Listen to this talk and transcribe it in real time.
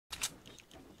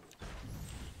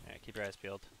Keep your eyes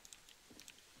peeled.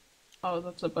 Oh,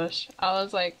 that's a bush. I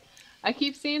was like, I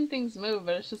keep seeing things move,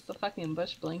 but it's just a fucking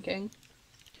bush blinking.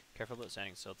 Careful about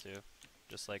standing still too.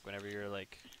 Just like whenever you're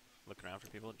like looking around for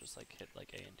people, just like hit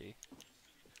like A and D.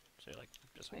 So you're like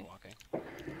just like Okay. walking.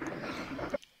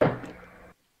 Don't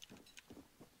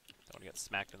want to get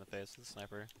smacked in the face with a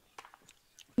sniper.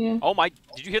 Yeah. Oh my!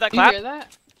 Did you hear that Do you clap? hear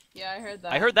that? Yeah, I heard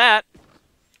that. I heard that.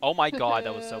 Oh my god,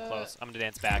 that was so close. I'm gonna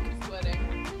dance back. I'm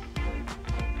sweating.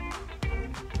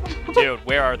 Dude,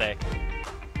 where are they?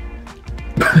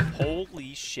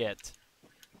 Holy shit.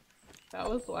 That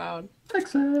was loud.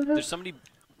 There's somebody...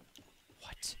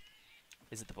 What?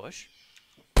 Is it the bush?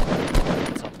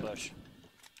 It's not the bush.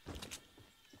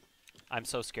 I'm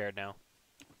so scared now.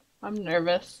 I'm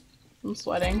nervous. I'm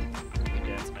sweating. You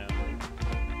dance now.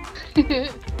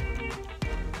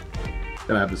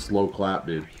 Gonna have a slow clap,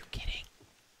 dude. Are you kidding?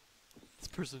 This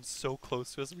person's so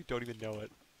close to us and we don't even know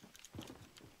it.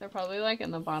 They're probably like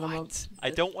in the bottom of What? I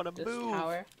don't want to this move.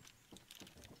 tower.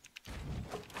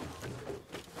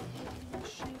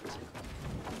 Shit.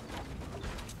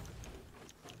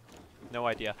 No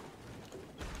idea.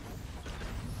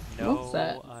 What's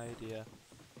that? No idea.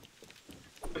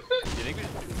 Do you think we...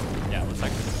 Yeah, it looks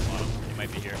like we're at the bottom. He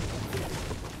might be here.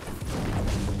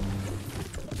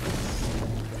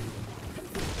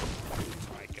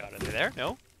 Oh my god, are they there?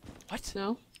 No? What?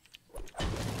 No?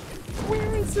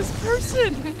 Where is this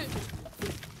person?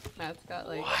 Matt's got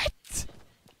like What?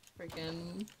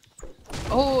 freaking.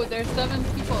 Oh, there's 7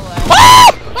 people left.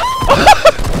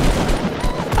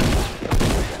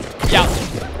 Yeah.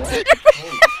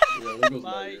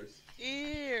 My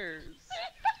ears.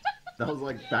 That was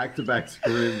like back-to-back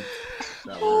screams.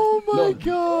 Oh my What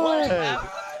god. happened?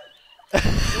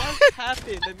 What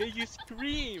happened that made you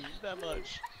scream that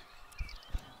much?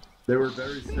 They were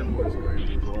very similar screams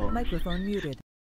as well. Microphone muted.